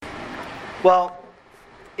Well,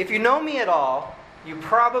 if you know me at all, you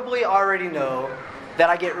probably already know that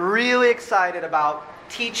I get really excited about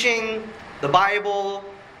teaching the Bible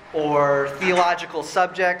or theological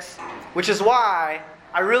subjects, which is why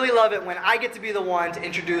I really love it when I get to be the one to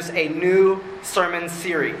introduce a new sermon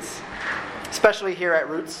series, especially here at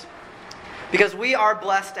Roots, because we are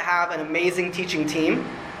blessed to have an amazing teaching team.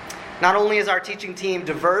 Not only is our teaching team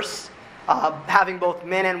diverse, having both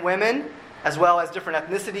men and women, as well as different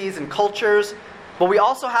ethnicities and cultures, but we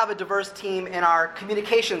also have a diverse team in our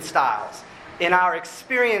communication styles, in our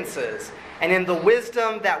experiences, and in the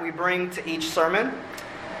wisdom that we bring to each sermon.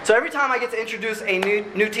 So every time I get to introduce a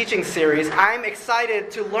new teaching series, I'm excited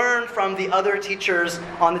to learn from the other teachers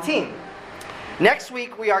on the team. Next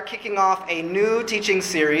week, we are kicking off a new teaching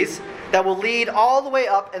series that will lead all the way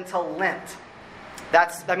up until Lent.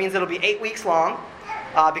 That means it'll be 8 weeks long,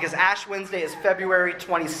 because Ash Wednesday is February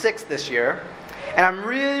 26th this year. And I'm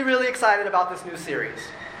really, really excited about this new series.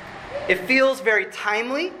 It feels very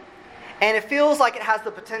timely, and it feels like it has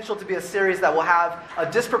the potential to be a series that will have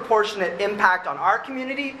a disproportionate impact on our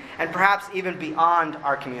community and perhaps even beyond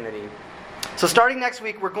our community. So starting next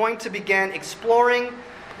week, we're going to begin exploring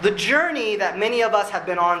the journey that many of us have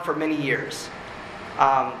been on for many years.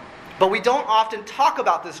 But we don't often talk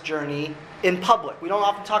about this journey in public. We don't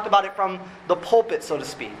often talk about it from the pulpit, so to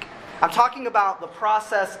speak. I'm talking about the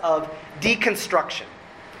process of deconstruction.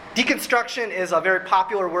 Deconstruction is a very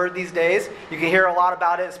popular word these days. You can hear a lot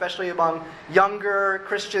about it, especially among younger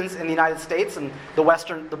Christians in the United States and the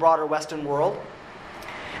broader Western world.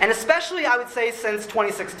 And especially, I would say, since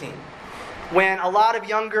 2016, when a lot of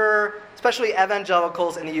younger, especially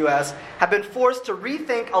evangelicals in the U.S., have been forced to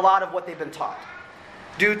rethink a lot of what they've been taught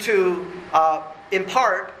due to, in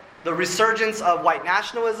part, the resurgence of white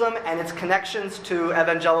nationalism and its connections to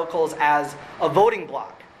evangelicals as a voting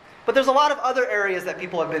bloc. But there's a lot of other areas that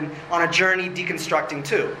people have been on a journey deconstructing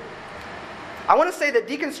too. I want to say that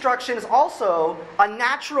deconstruction is also a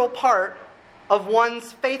natural part of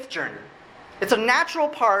one's faith journey. It's a natural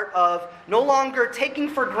part of no longer taking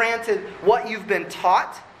for granted what you've been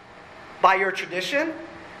taught by your tradition,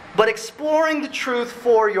 but exploring the truth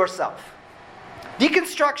for yourself.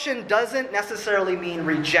 Deconstruction doesn't necessarily mean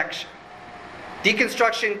rejection.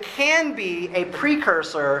 Deconstruction can be a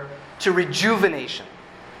precursor to rejuvenation.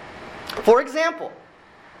 For example,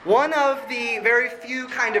 one of the very few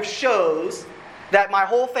kind of shows that my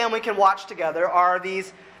whole family can watch together are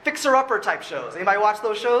these fixer-upper type shows. Anybody watch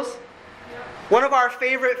those shows? Yeah. One of our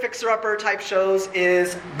favorite fixer-upper type shows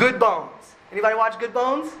is Good Bones. Anybody watch Good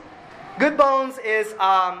Bones? Good Bones is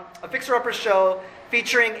a fixer-upper show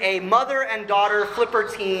featuring a mother and daughter flipper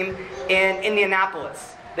team in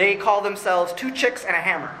Indianapolis. They call themselves Two Chicks and a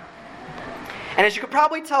Hammer. And as you could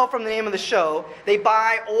probably tell from the name of the show, they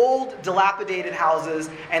buy old, dilapidated houses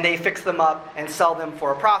and they fix them up and sell them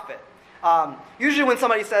for a profit. Usually when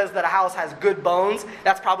somebody says that a house has good bones,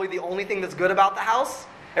 that's probably the only thing that's good about the house.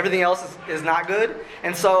 Everything else is not good.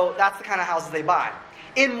 And so that's the kind of houses they buy.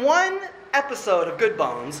 In one episode of Good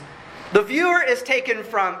Bones, the viewer is taken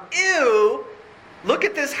from, ew, look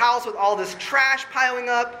at this house with all this trash piling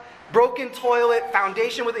up, broken toilet,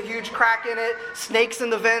 foundation with a huge crack in it, snakes in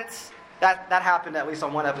the vents. That happened at least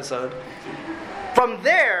on one episode. From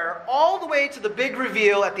there, all the way to the big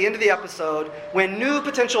reveal at the end of the episode, when new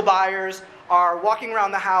potential buyers are walking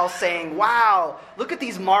around the house saying, wow, look at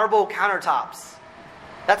these marble countertops.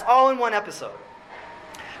 That's all in one episode.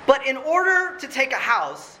 But in order to take a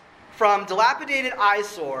house from dilapidated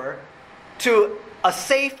eyesore to a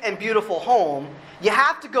safe and beautiful home, you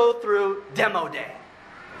have to go through demo day.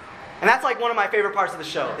 And that's like one of my favorite parts of the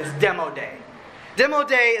show, is demo day. Demo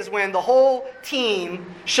day is when the whole team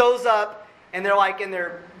shows up and they're like in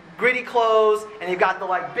their gritty clothes and they've got the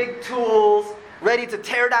like big tools ready to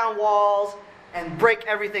tear down walls and break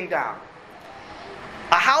everything down.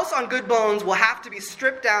 A house on Good Bones will have to be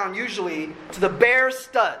stripped down usually to the bare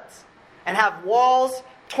studs and have walls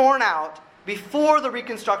torn out before the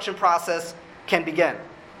reconstruction process can begin.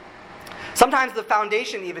 Sometimes the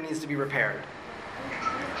foundation even needs to be repaired.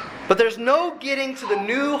 But there's no getting to the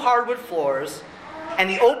new hardwood floors and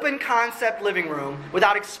the open concept living room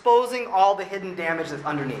without exposing all the hidden damage that's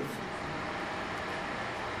underneath.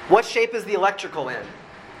 What shape is the electrical in?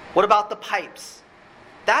 What about the pipes?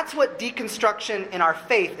 That's what deconstruction in our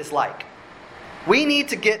faith is like. We need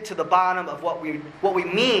to get to the bottom of what we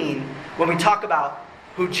mean when we talk about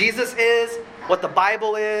who Jesus is, what the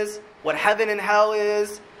Bible is, what heaven and hell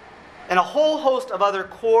is, and a whole host of other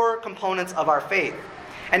core components of our faith.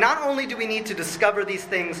 And not only do we need to discover these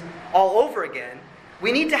things all over again,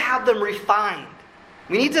 we need to have them refined.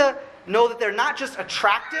 We need to know that they're not just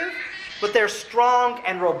attractive, but they're strong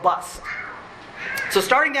and robust. So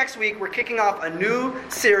starting next week, we're kicking off a new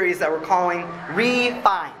series that we're calling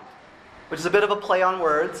Refind, which is a bit of a play on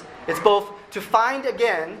words. It's both to find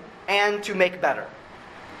again and to make better.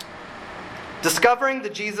 Discovering the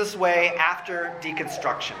Jesus way after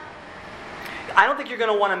deconstruction. I don't think you're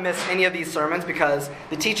going to want to miss any of these sermons because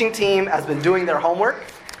the teaching team has been doing their homework,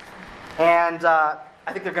 and I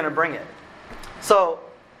think they're going to bring it. So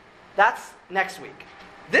that's next week.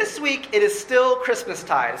 This week, it is still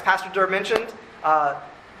Christmastide. As Pastor Durr mentioned,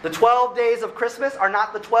 the 12 days of Christmas are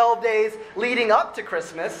not the 12 days leading up to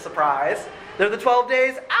Christmas, surprise. They're the 12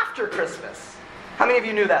 days after Christmas. How many of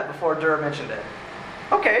you knew that before Durr mentioned it?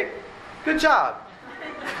 Okay, good job.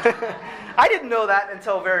 I didn't know that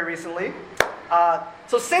until very recently.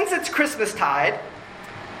 So since it's Christmastide,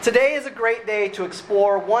 today is a great day to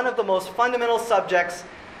explore one of the most fundamental subjects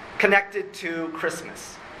connected to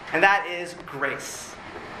Christmas, and that is grace.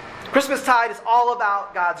 Christmastide is all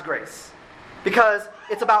about God's grace, because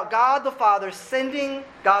it's about God the Father sending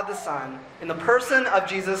God the Son in the person of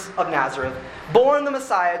Jesus of Nazareth, born the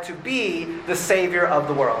Messiah to be the Savior of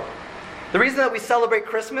the world. The reason that we celebrate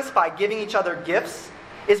Christmas by giving each other gifts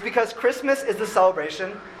is because Christmas is the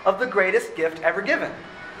celebration of the greatest gift ever given,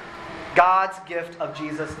 God's gift of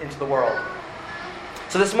Jesus into the world.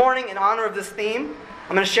 So this morning, in honor of this theme,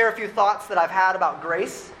 I'm going to share a few thoughts that I've had about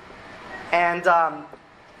grace, and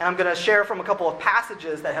I'm going to share from a couple of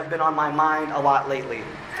passages that have been on my mind a lot lately.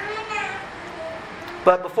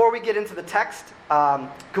 But before we get into the text,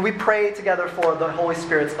 could we pray together for the Holy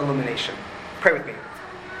Spirit's illumination? Pray with me.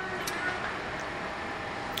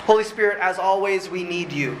 Holy Spirit, as always, we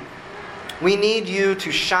need you. We need you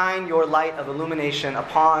to shine your light of illumination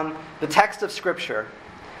upon the text of Scripture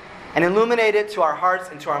and illuminate it to our hearts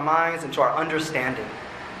and to our minds and to our understanding.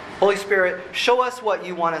 Holy Spirit, show us what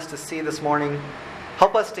you want us to see this morning.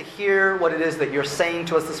 Help us to hear what it is that you're saying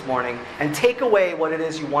to us this morning and take away what it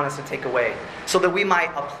is you want us to take away so that we might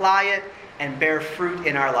apply it and bear fruit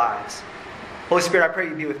in our lives. Holy Spirit, I pray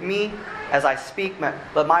you be with me as I speak.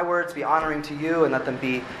 Let my words be honoring to you and let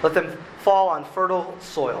them fall on fertile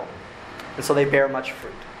soil and so they bear much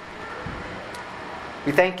fruit.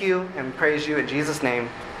 We thank you and praise you in Jesus' name.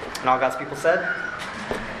 And all God's people said,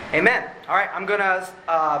 amen. All right, I'm going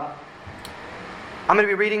to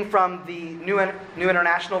be reading from the New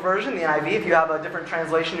International Version, the NIV. If you have a different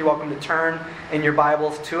translation, you're welcome to turn in your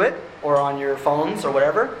Bibles to it or on your phones or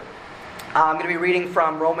whatever. I'm going to be reading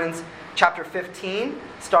from Romans chapter 15,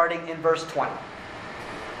 starting in verse 20.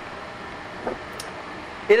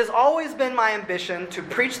 It has always been my ambition to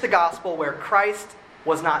preach the gospel where Christ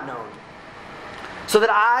was not known, so that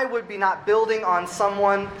I would be not building on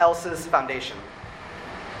someone else's foundation.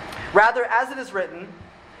 Rather, as it is written,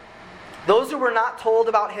 those who were not told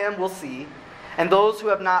about him will see, and those who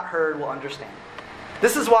have not heard will understand.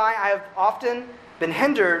 This is why I have often been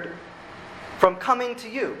hindered from coming to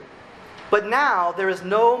you. But now there is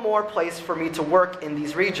no more place for me to work in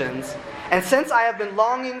these regions, and since I have been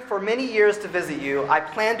longing for many years to visit you, I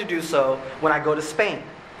plan to do so when I go to Spain.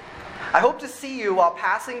 I hope to see you while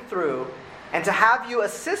passing through, and to have you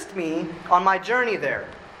assist me on my journey there,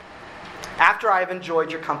 after I have enjoyed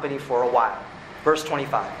your company for a while. Verse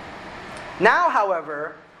 25. Now,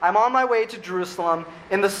 however, I'm on my way to Jerusalem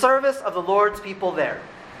in the service of the Lord's people there.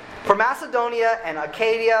 For Macedonia and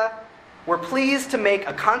Achaia were pleased to make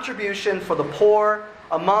a contribution for the poor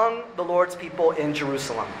among the Lord's people in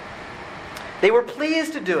Jerusalem. They were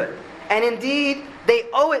pleased to do it, and indeed they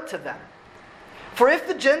owe it to them. For if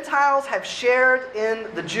the Gentiles have shared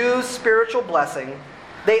in the Jews' spiritual blessing,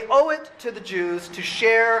 they owe it to the Jews to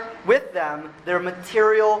share with them their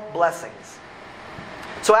material blessings.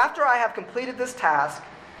 So after I have completed this task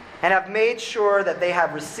and have made sure that they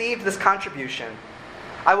have received this contribution,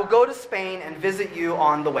 I will go to Spain and visit you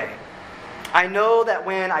on the way. I know that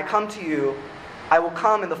when I come to you, I will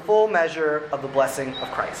come in the full measure of the blessing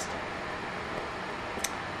of Christ.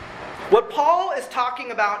 What Paul is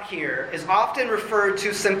talking about here is often referred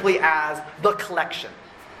to simply as the collection.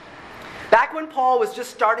 Back when Paul was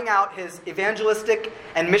just starting out his evangelistic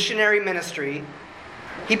and missionary ministry,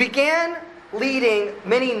 he began leading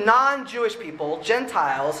many non-Jewish people,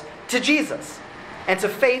 Gentiles, to Jesus and to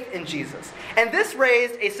faith in Jesus. And this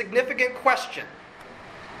raised a significant question.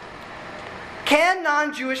 Can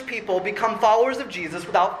non-Jewish people become followers of Jesus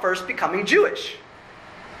without first becoming Jewish?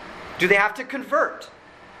 Do they have to convert?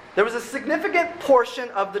 There was a significant portion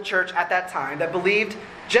of the church at that time that believed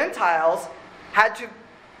Gentiles had to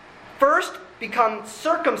first become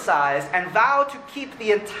circumcised and vow to keep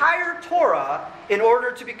the entire Torah in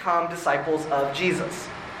order to become disciples of Jesus.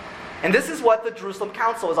 And this is what the Jerusalem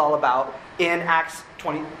Council is all about in Acts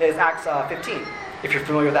 15, if you're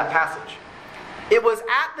familiar with that passage. It was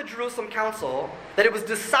at the Jerusalem Council that it was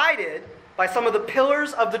decided by some of the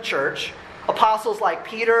pillars of the church, apostles like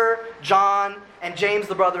Peter, John, and James,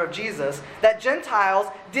 the brother of Jesus, that Gentiles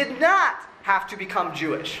did not have to become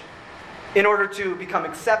Jewish in order to become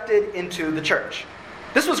accepted into the church.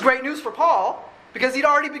 This was great news for Paul because he'd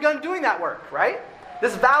already begun doing that work, right?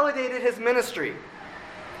 This validated his ministry,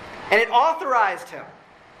 and it authorized him.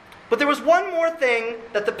 But there was one more thing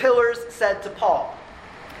that the pillars said to Paul,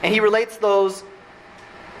 and he relates those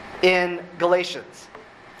in Galatians.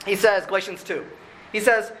 He says, Galatians 2, he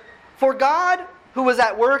says, "For God, who was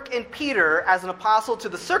at work in Peter as an apostle to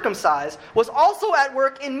the circumcised, was also at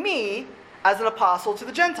work in me as an apostle to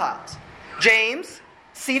the Gentiles. James,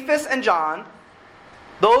 Cephas, and John,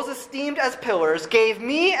 those esteemed as pillars, gave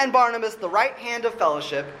me and Barnabas the right hand of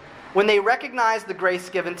fellowship when they recognized the grace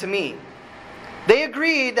given to me. They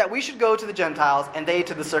agreed that we should go to the Gentiles and they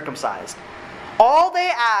to the circumcised. All they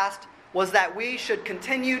asked was that we should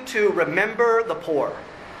continue to remember the poor,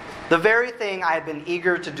 the very thing I had been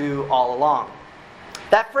eager to do all along."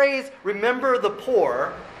 That phrase, remember the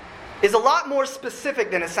poor, is a lot more specific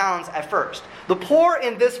than it sounds at first. The poor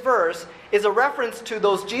in this verse is a reference to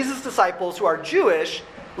those Jesus disciples who are Jewish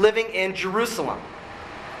living in Jerusalem.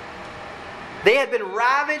 They had been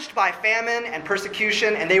ravaged by famine and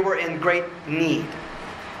persecution, and they were in great need.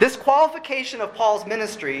 This qualification of Paul's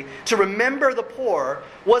ministry to remember the poor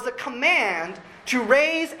was a command to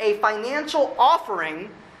raise a financial offering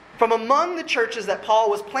from among the churches that Paul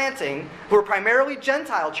was planting, who were primarily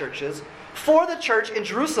Gentile churches, for the church in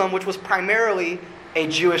Jerusalem, which was primarily a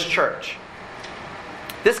Jewish church.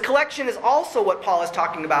 This collection is also what Paul is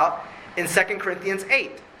talking about in 2 Corinthians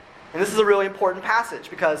 8. And this is a really important passage,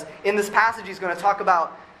 because in this passage he's going to talk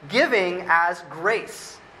about giving as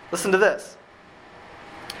grace. Listen to this.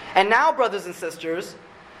 "And now, brothers and sisters,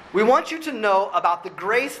 we want you to know about the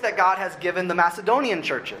grace that God has given the Macedonian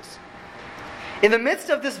churches. In the midst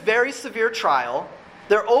of this very severe trial,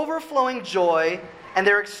 their overflowing joy and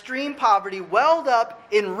their extreme poverty welled up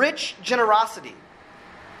in rich generosity.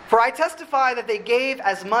 For I testify that they gave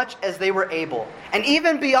as much as they were able, and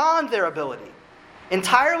even beyond their ability.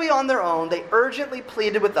 Entirely on their own, they urgently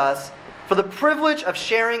pleaded with us for the privilege of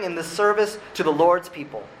sharing in this service to the Lord's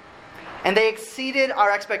people. And they exceeded our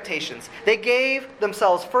expectations. They gave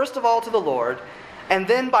themselves first of all to the Lord, and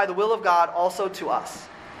then by the will of God also to us.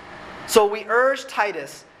 So we urge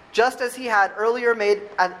Titus, just as he had earlier made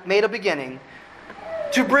a beginning,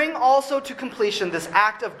 to bring also to completion this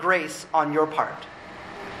act of grace on your part.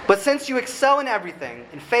 But since you excel in everything,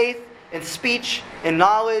 in faith, in speech, in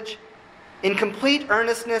knowledge, in complete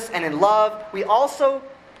earnestness, and in love, we also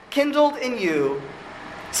kindled in you.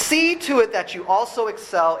 See to it that you also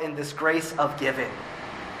excel in this grace of giving."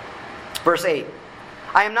 Verse 8.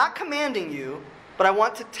 "I am not commanding you, but I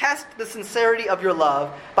want to test the sincerity of your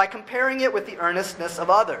love by comparing it with the earnestness of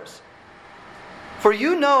others. For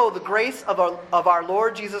you know the grace of our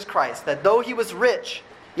Lord Jesus Christ, that though he was rich,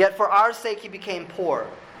 yet for our sake he became poor,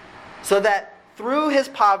 so that through his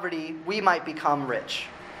poverty we might become rich.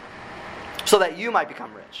 So that you might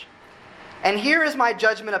become rich. And here is my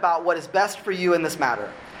judgment about what is best for you in this matter.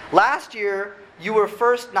 Last year you were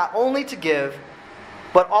first not only to give,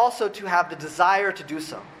 but also to have the desire to do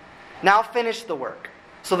so. Now finish the work,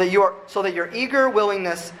 so that your eager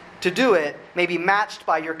willingness to do it may be matched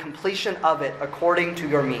by your completion of it according to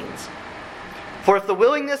your means. For if the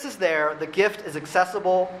willingness is there, the gift is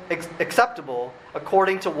acceptable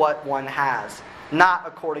according to what one has, not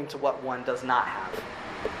according to what one does not have."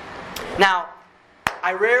 Now,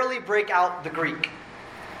 I rarely break out the Greek,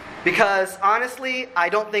 because honestly, I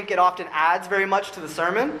don't think it often adds very much to the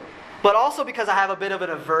sermon, but also because I have a bit of an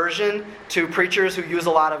aversion to preachers who use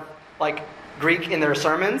a lot of Greek in their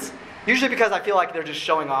sermons, usually because I feel like they're just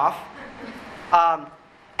showing off.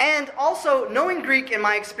 And also, knowing Greek, in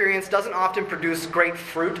my experience, doesn't often produce great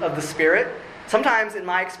fruit of the Spirit. Sometimes, in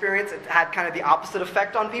my experience, it had kind of the opposite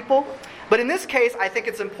effect on people. But in this case, I think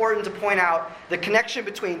it's important to point out the connection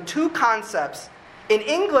between two concepts in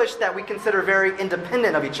English that we consider very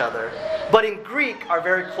independent of each other, but in Greek are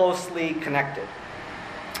very closely connected.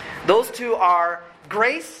 Those two are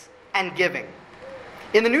grace and giving.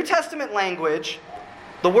 In the New Testament language,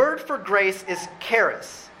 the word for grace is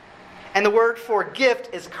charis, and the word for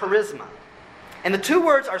gift is charisma. And the two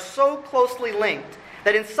words are so closely linked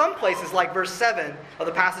that in some places, like verse 7 of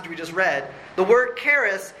the passage we just read, the word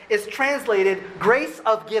charis is translated grace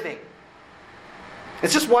of giving.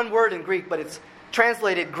 It's just one word in Greek, but it's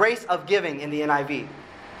translated grace of giving in the NIV.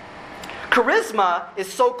 Charisma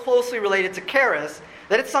is so closely related to charis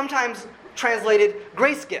that it's sometimes translated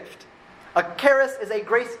grace gift. A charis is a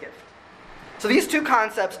grace gift. So these two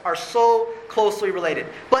concepts are so closely related.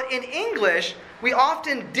 But in English, we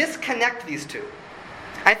often disconnect these two.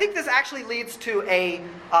 I think this actually leads to a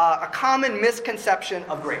common misconception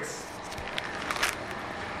of grace.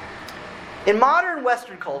 In modern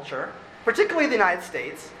Western culture, particularly the United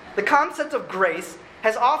States, the concept of grace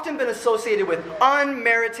has often been associated with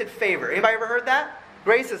unmerited favor. Anybody ever heard that?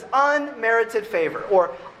 Grace is unmerited favor,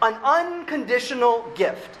 or an unconditional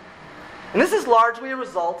gift. And this is largely a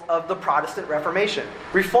result of the Protestant Reformation.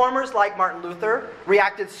 Reformers like Martin Luther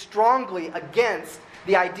reacted strongly against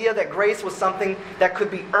the idea that grace was something that could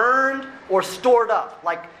be earned or stored up,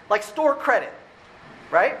 like store credit,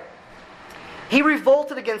 right? He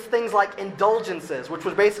revolted against things like indulgences, which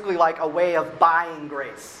was basically like a way of buying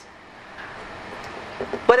grace.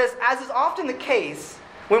 But as is often the case,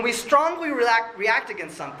 when we strongly react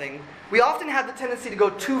against something, we often have the tendency to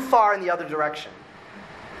go too far in the other direction.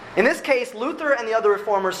 In this case, Luther and the other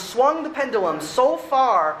reformers swung the pendulum so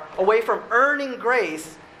far away from earning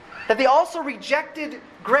grace that they also rejected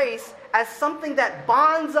grace as something that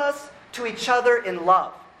bonds us to each other in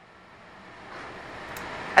love.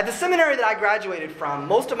 At the seminary that I graduated from,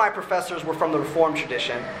 most of my professors were from the Reformed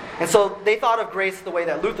tradition, and so they thought of grace the way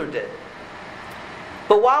that Luther did.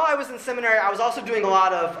 But while I was in seminary, I was also doing a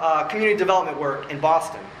lot of community development work in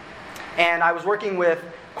Boston. And I was working with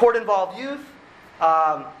court-involved youth,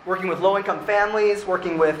 working with low-income families,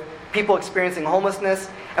 working with people experiencing homelessness.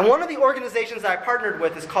 And one of the organizations that I partnered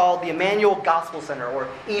with is called the Emmanuel Gospel Center, or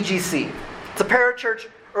EGC. It's a parachurch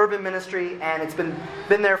urban ministry, and it's been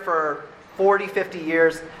there for 40, 50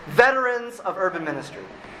 years. Veterans of urban ministry.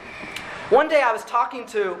 One day I was talking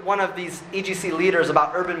to one of these EGC leaders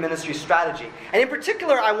about urban ministry strategy. And in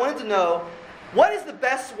particular, I wanted to know, what is the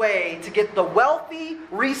best way to get the wealthy,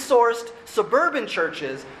 resourced suburban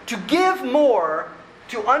churches to give more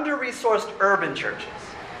to under-resourced urban churches?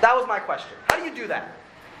 That was my question. How do you do that?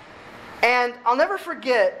 And I'll never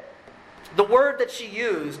forget the word that she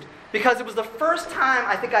used, because it was the first time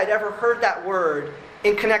I think I'd ever heard that word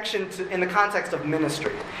in the context of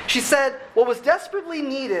ministry. She said what was desperately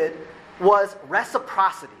needed was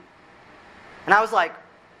reciprocity. And I was like,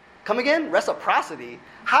 come again? Reciprocity?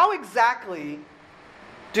 How exactly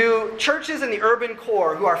do churches in the urban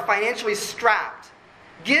core who are financially strapped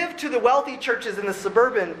give to the wealthy churches in the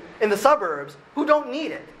suburbs who don't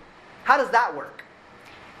need it? How does that work?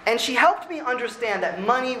 And she helped me understand that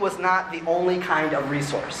money was not the only kind of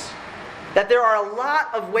resource. That there are a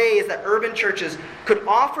lot of ways that urban churches could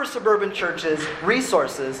offer suburban churches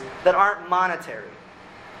resources that aren't monetary.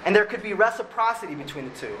 And there could be reciprocity between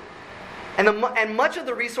the two. And much of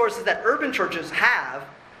the resources that urban churches have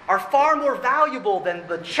are far more valuable than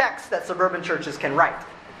the checks that suburban churches can write.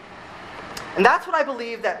 And that's what I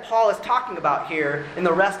believe that Paul is talking about here in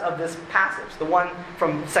the rest of this passage, the one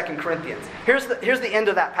from 2 Corinthians. Here's the end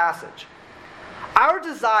of that passage. Our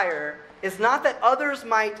desire is not that others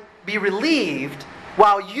might be relieved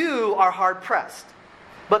while you are hard-pressed,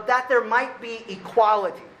 but that there might be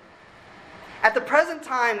equality. At the present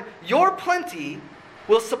time, your plenty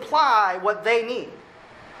will supply what they need,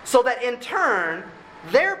 so that in turn,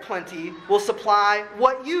 their plenty will supply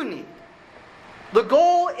what you need. The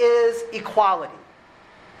goal is equality.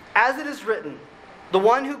 As it is written, the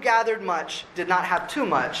one who gathered much did not have too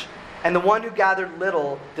much, and the one who gathered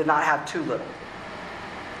little did not have too little.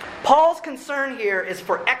 Paul's concern here is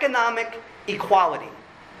for economic equality,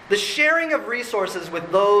 the sharing of resources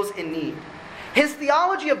with those in need. His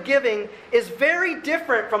theology of giving is very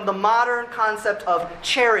different from the modern concept of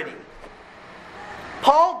charity.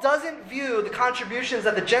 Paul doesn't view the contributions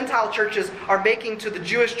that the Gentile churches are making to the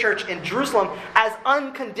Jewish church in Jerusalem as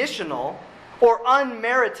unconditional or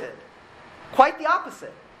unmerited. Quite the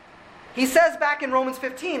opposite. He says back in Romans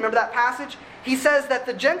 15, remember that passage? He says that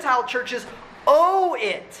the Gentile churches owe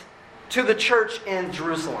it to the church in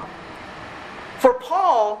Jerusalem. For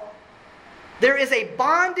Paul, there is a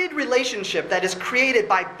bonded relationship that is created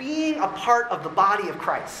by being a part of the body of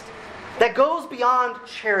Christ that goes beyond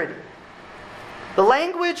charity. The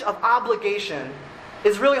language of obligation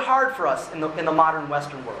is really hard for us in the modern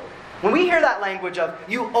Western world. When we hear that language of,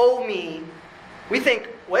 you owe me, we think,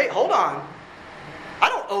 wait, hold on. I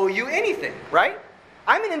don't owe you anything, right?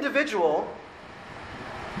 I'm an individual,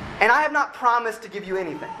 and I have not promised to give you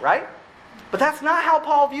anything, right? But that's not how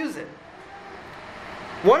Paul views it.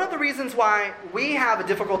 One of the reasons why we have a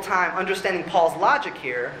difficult time understanding Paul's logic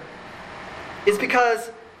here is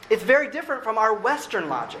because it's very different from our Western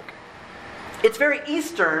logic. It's very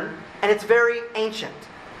Eastern, and it's very ancient.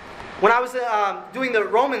 When I was doing the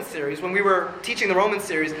Romans series, when we were teaching the Romans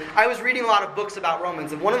series, I was reading a lot of books about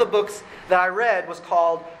Romans. And one of the books that I read was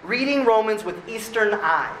called Reading Romans with Eastern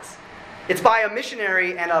Eyes. It's by a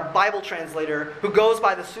missionary and a Bible translator who goes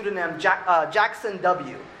by the pseudonym Jackson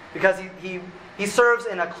W. because he serves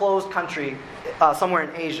in a closed country somewhere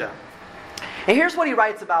in Asia. And here's what he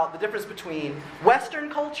writes about the difference between Western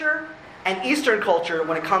culture and Eastern culture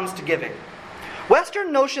when it comes to giving.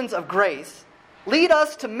 Western notions of grace lead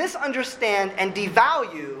us to misunderstand and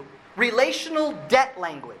devalue relational debt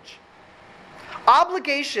language.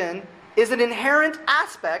 Obligation is an inherent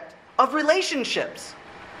aspect of relationships.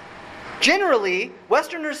 Generally,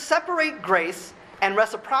 Westerners separate grace and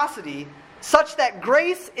reciprocity such that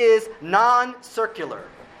grace is non-circular.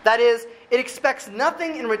 That is, it expects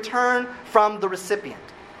nothing in return from the recipient.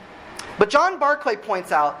 But John Barclay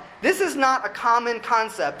points out this is not a common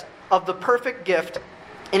concept of the perfect gift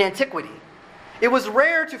in antiquity. It was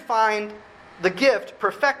rare to find the gift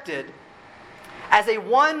perfected as a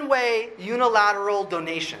one-way unilateral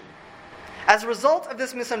donation. As a result of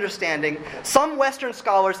this misunderstanding, some Western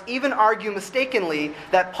scholars even argue mistakenly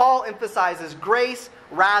that Paul emphasizes grace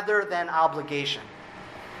rather than obligation.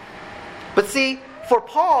 But see, for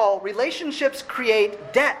Paul, relationships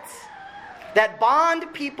create debts that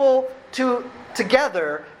bond people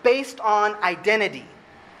together based on identity.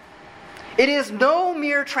 It is no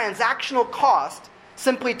mere transactional cost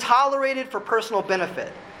simply tolerated for personal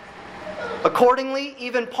benefit. Accordingly,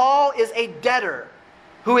 even Paul is a debtor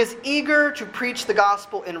who is eager to preach the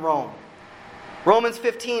gospel in Rome. Romans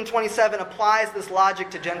 15:27 applies this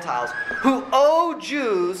logic to Gentiles who owe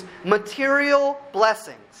Jews material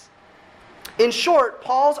blessings. In short,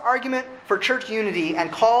 Paul's argument for church unity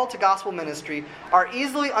and call to gospel ministry are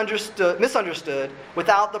easily misunderstood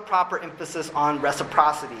without the proper emphasis on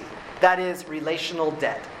reciprocity, that is, relational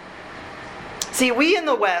debt. See, we in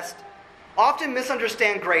the West often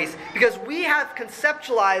misunderstand grace because we have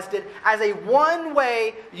conceptualized it as a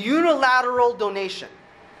one-way unilateral donation.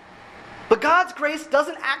 But God's grace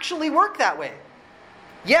doesn't actually work that way.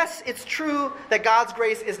 Yes, it's true that God's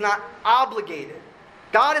grace is not obligated.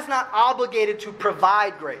 God is not obligated to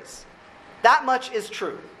provide grace. That much is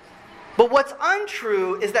true. But what's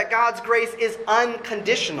untrue is that God's grace is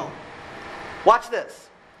unconditional. Watch this.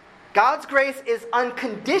 God's grace is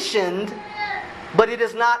unconditioned, but it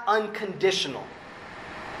is not unconditional.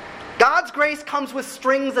 God's grace comes with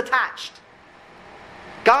strings attached.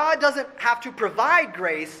 God doesn't have to provide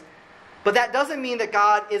grace, but that doesn't mean that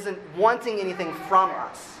God isn't wanting anything from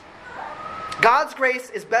us. God's grace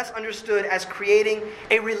is best understood as creating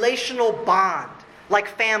a relational bond, like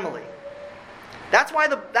family. That's why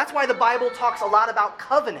the Bible talks a lot about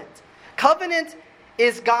covenant. Covenant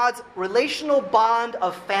is God's relational bond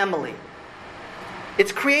of family.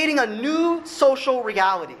 It's creating a new social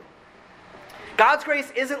reality. God's grace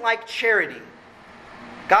isn't like charity.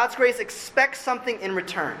 God's grace expects something in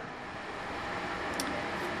return.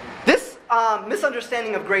 This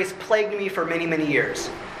misunderstanding of grace plagued me for many, many years.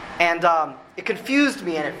 And it confused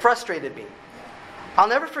me and it frustrated me. I'll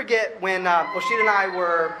never forget when Oshita and I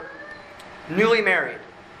were newly married.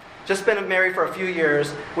 Just been married for a few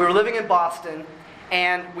years. We were living in Boston,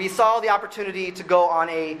 and we saw the opportunity to go on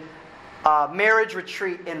a marriage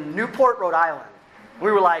retreat in Newport, Rhode Island.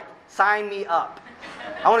 We were like, sign me up.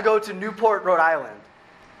 I want to go to Newport, Rhode Island.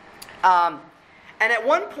 And at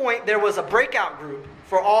one point, there was a breakout group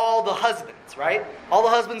for all the husbands, right? All the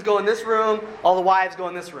husbands go in this room, all the wives go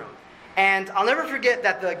in this room. And I'll never forget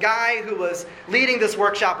that the guy who was leading this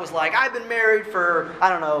workshop was like, I've been married for,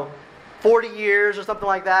 40 years or something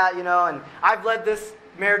like that, and I've led this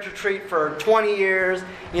marriage retreat for 20 years,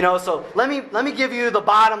 so let me give you the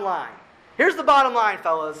bottom line. Here's the bottom line,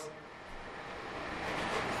 fellas.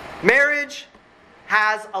 Marriage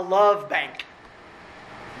has a love bank.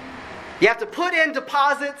 You have to put in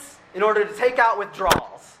deposits in order to take out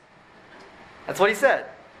withdrawals. That's what he said.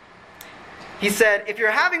 He said, if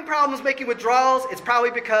you're having problems making withdrawals, it's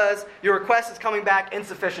probably because your request is coming back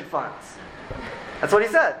insufficient funds. That's what he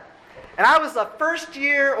said. And I was a first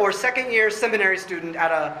year or second year seminary student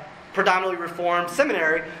at a predominantly Reformed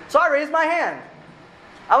seminary, so I raised my hand.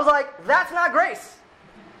 I was like, that's not grace.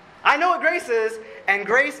 I know what grace is, and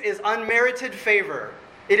grace is unmerited favor.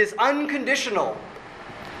 It is unconditional.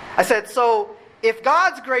 I said, so if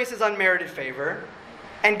God's grace is unmerited favor,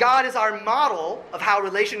 and God is our model of how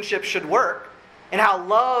relationships should work, and how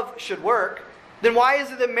love should work, then why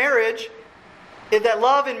is it that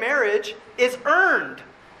love in marriage is earned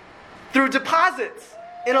through deposits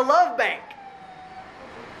in a love bank?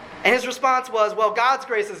 And his response was, well, God's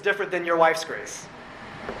grace is different than your wife's grace.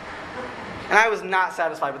 And I was not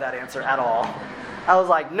satisfied with that answer at all. I was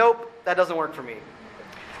like, nope, that doesn't work for me.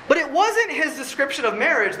 But it wasn't his description of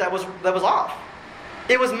marriage that was off.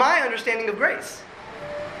 It was my understanding of grace.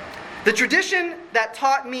 The tradition that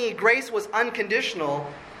taught me grace was unconditional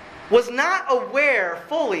was not aware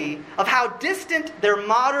fully of how distant their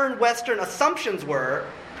modern Western assumptions were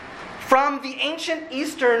from the ancient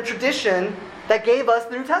Eastern tradition that gave us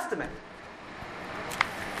the New Testament.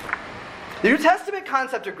 The New Testament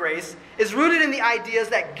concept of grace is rooted in the ideas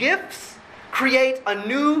that gifts create a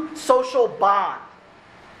new social bond,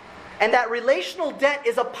 and that relational debt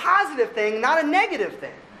is a positive thing, not a negative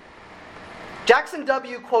thing. Jackson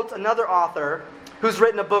W. quotes another author who's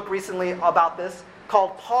written a book recently about this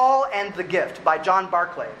called Paul and the Gift by John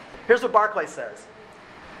Barclay. Here's what Barclay says.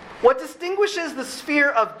 What distinguishes the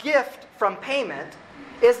sphere of gift from payment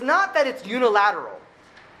is not that it's unilateral,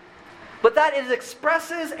 but that it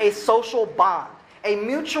expresses a social bond, a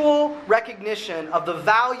mutual recognition of the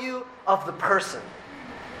value of the person.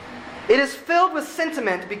 It is filled with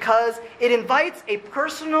sentiment because it invites a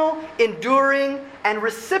personal, enduring, and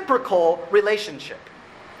reciprocal relationship.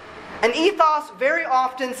 An ethos very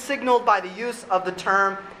often signaled by the use of the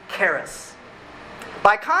term charis.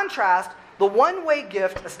 By contrast, the one-way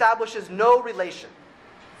gift establishes no relation,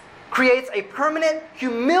 creates a permanent,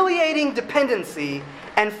 humiliating dependency,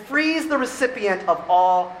 and frees the recipient of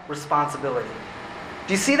all responsibility.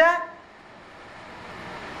 Do you see that?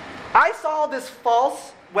 I saw this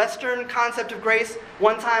false Western concept of grace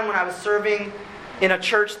one time when I was serving in a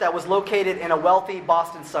church that was located in a wealthy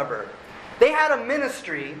Boston suburb. They had a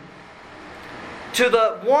ministry to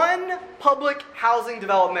the one public housing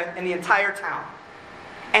development in the entire town.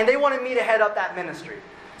 And they wanted me to head up that ministry.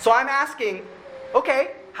 So I'm asking,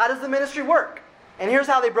 okay, how does the ministry work? And here's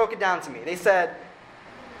how they broke it down to me. They said,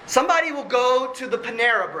 somebody will go to the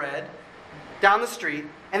Panera Bread down the street,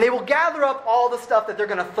 and they will gather up all the stuff that they're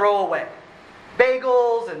going to throw away.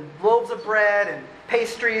 Bagels and loaves of bread and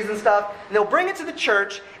pastries and stuff. And they'll bring it to the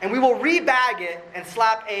church, and we will rebag it and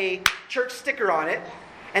slap a church sticker on it.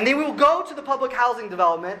 And then we will go to the public housing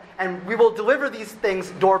development, and we will deliver these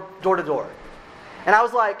things door to door. And I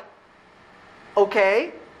was like,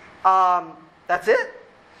 okay, that's it?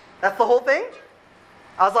 That's the whole thing?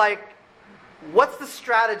 I was like, what's the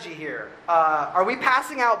strategy here? Are we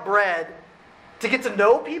passing out bread to get to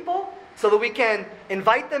know people so that we can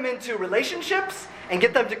invite them into relationships and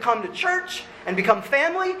get them to come to church and become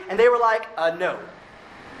family? And they were like, no.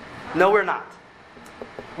 No, we're not.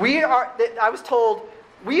 I was told,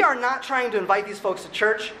 we are not trying to invite these folks to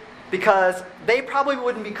church because they probably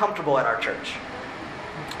wouldn't be comfortable at our church.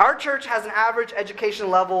 Our church has an average education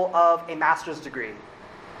level of a master's degree.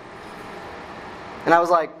 And I was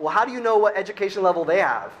like, well, how do you know what education level they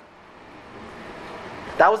have?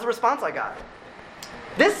 That was the response I got.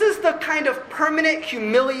 This is the kind of permanent,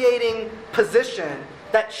 humiliating position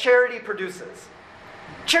that charity produces.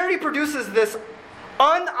 Charity produces this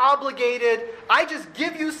unobligated, I just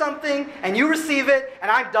give you something and you receive it and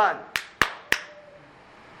I'm done.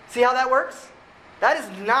 See how that works? That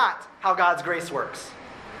is not how God's grace works.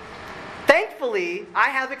 Thankfully, I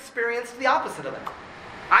have experienced the opposite of it.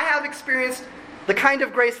 I have experienced the kind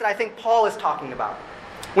of grace that I think Paul is talking about.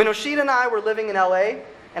 When Oshita and I were living in LA,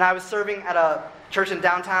 and I was serving at a church in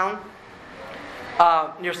downtown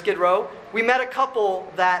near Skid Row, we met a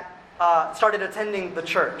couple that started attending the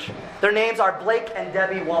church. Their names are Blake and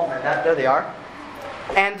Debbie Waltman. There they are.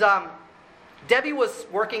 And Debbie was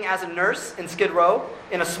working as a nurse in Skid Row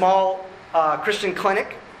in a small Christian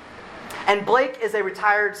clinic. And Blake is a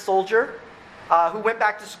retired soldier who went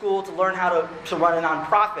back to school to learn how to run a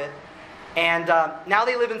nonprofit. And now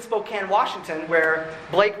they live in Spokane, Washington, where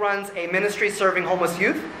Blake runs a ministry serving homeless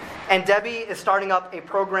youth. And Debbie is starting up a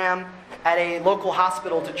program at a local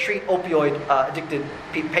hospital to treat opioid-addicted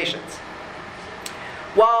patients.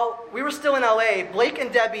 While we were still in LA, Blake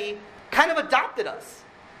and Debbie kind of adopted us.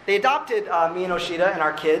 They adopted me and Oshita and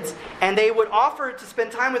our kids, and they would offer to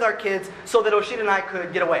spend time with our kids so that Oshita and I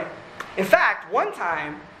could get away. In fact, one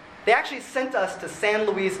time, they actually sent us to San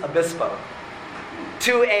Luis Obispo,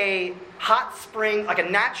 to a hot spring, like a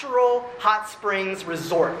natural hot springs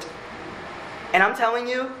resort. And I'm telling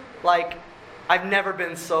you, like, I've never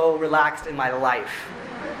been so relaxed in my life.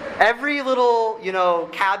 Every little,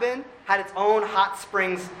 cabin had its own hot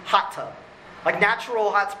springs hot tub. Like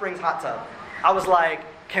natural hot springs hot tub. I was like,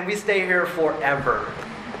 can we stay here forever?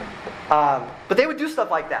 But they would do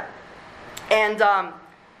stuff like that. And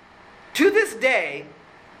to this day,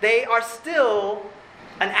 they are still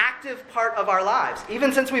an active part of our lives.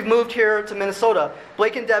 Even since we've moved here to Minnesota,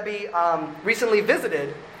 Blake and Debbie recently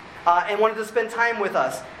visited and wanted to spend time with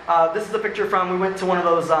us. This is a picture from, we went to one of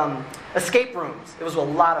those escape rooms. It was a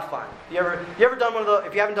lot of fun. You ever done one of those?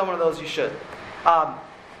 If you haven't done one of those, you should.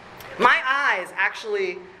 My eyes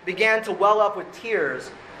actually began to well up with tears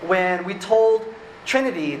when we told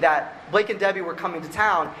Trinity that Blake and Debbie were coming to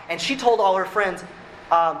town, and she told all her friends,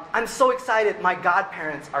 I'm so excited, my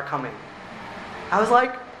godparents are coming. I was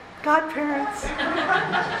like, godparents?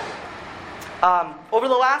 Over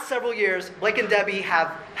the last several years, Blake and Debbie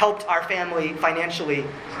have helped our family financially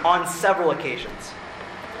on several occasions.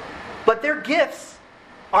 But their gifts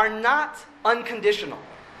are not unconditional.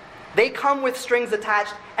 They come with strings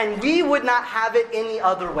attached, and we would not have it any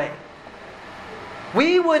other way.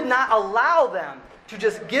 We would not allow them to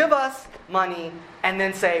just give us money and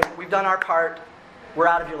then say, we've done our part, we're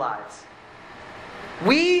out of your lives.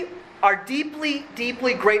 We are deeply,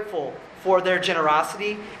 deeply grateful for their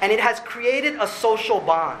generosity, and it has created a social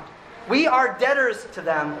bond. We are debtors to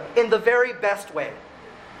them in the very best way.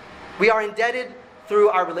 We are indebted through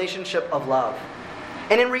our relationship of love.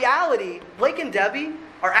 And in reality, Blake and Debbie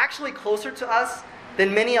are actually closer to us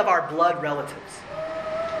than many of our blood relatives.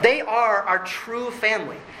 They are our true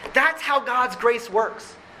family. That's how God's grace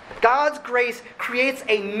works. God's grace creates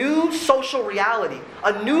a new social reality,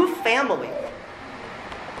 a new family.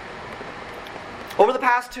 Over the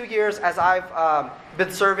past 2 years, as I've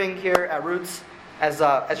been serving here at Roots as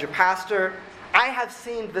your pastor, I have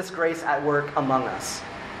seen this grace at work among us.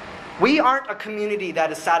 We aren't a community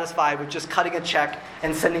that is satisfied with just cutting a check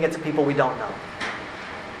and sending it to people we don't know.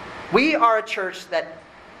 We are a church that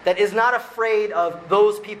is not afraid of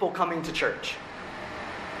those people coming to church.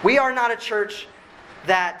 We are not a church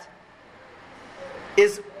that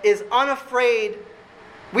is unafraid.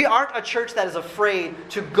 We aren't a church that is afraid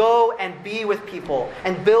to go and be with people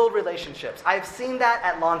and build relationships. I've seen that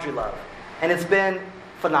at Laundry Love, and it's been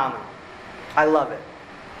phenomenal. I love it.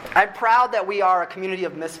 I'm proud that we are a community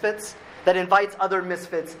of misfits that invites other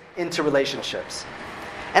misfits into relationships.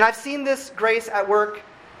 And I've seen this grace at work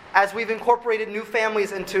as we've incorporated new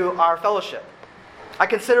families into our fellowship. I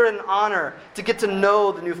consider it an honor to get to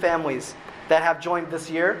know the new families that have joined this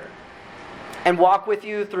year and walk with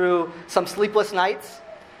you through some sleepless nights,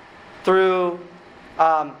 through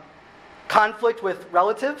conflict with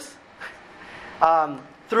relatives,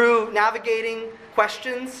 through navigating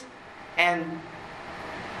questions and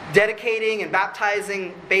dedicating and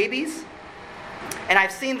baptizing babies. And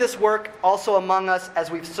I've seen this work also among us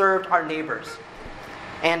as we've served our neighbors.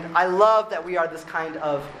 And I love that we are this kind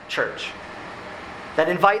of church that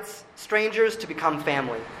invites strangers to become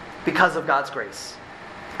family because of God's grace.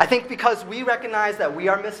 I think because we recognize that we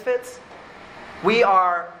are misfits, we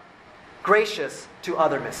are gracious to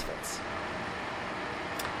other misfits.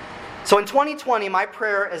 So in 2020, my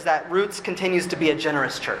prayer is that Roots continues to be a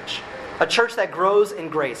generous church, a church that grows in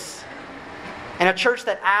grace, and a church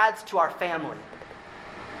that adds to our family.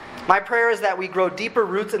 My prayer is that we grow deeper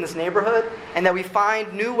roots in this neighborhood and that we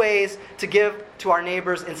find new ways to give to our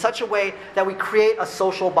neighbors in such a way that we create a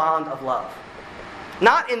social bond of love.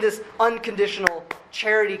 Not in this unconditional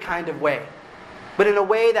charity kind of way, but in a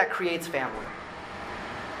way that creates family.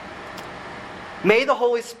 May the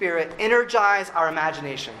Holy Spirit energize our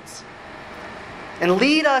imaginations and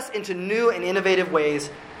lead us into new and innovative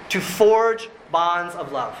ways to forge bonds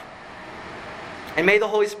of love. And may the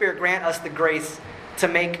Holy Spirit grant us the grace to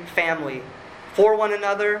make family for one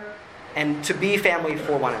another and to be family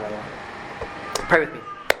for one another. Pray with me.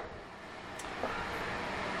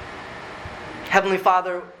 Heavenly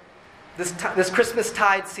Father, this Christmas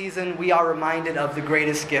tide season, we are reminded of the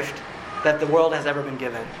greatest gift that the world has ever been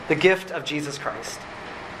given, the gift of Jesus Christ.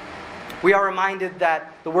 We are reminded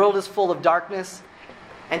that the world is full of darkness,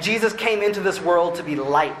 and Jesus came into this world to be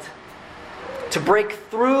light, to break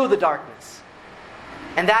through the darkness.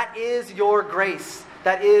 And that is your grace.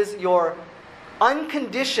 That is your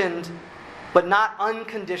unconditioned, but not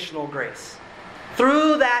unconditional grace.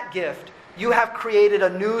 Through that gift, you have created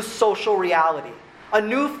a new social reality, a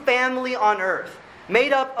new family on earth,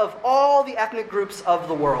 made up of all the ethnic groups of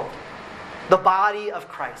the world, the body of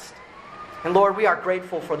Christ. And Lord, we are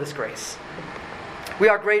grateful for this grace. We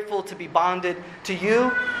are grateful to be bonded to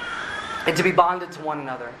you and to be bonded to one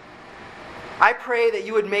another. I pray that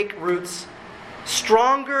you would make Roots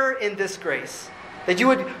stronger in this grace, that you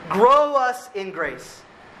would grow us in grace,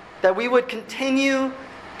 that we would continue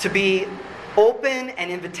to be open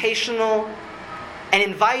and invitational and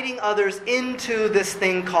inviting others into this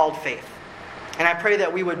thing called faith. And I pray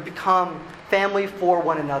that we would become family for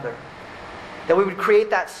one another, that we would create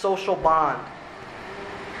that social bond,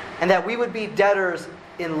 and that we would be debtors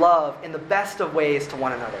in love in the best of ways to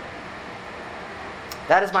one another.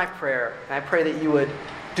 That is my prayer, and I pray that you would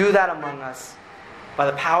do that among us by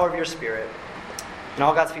the power of your Spirit. And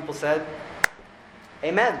all God's people said, Amen.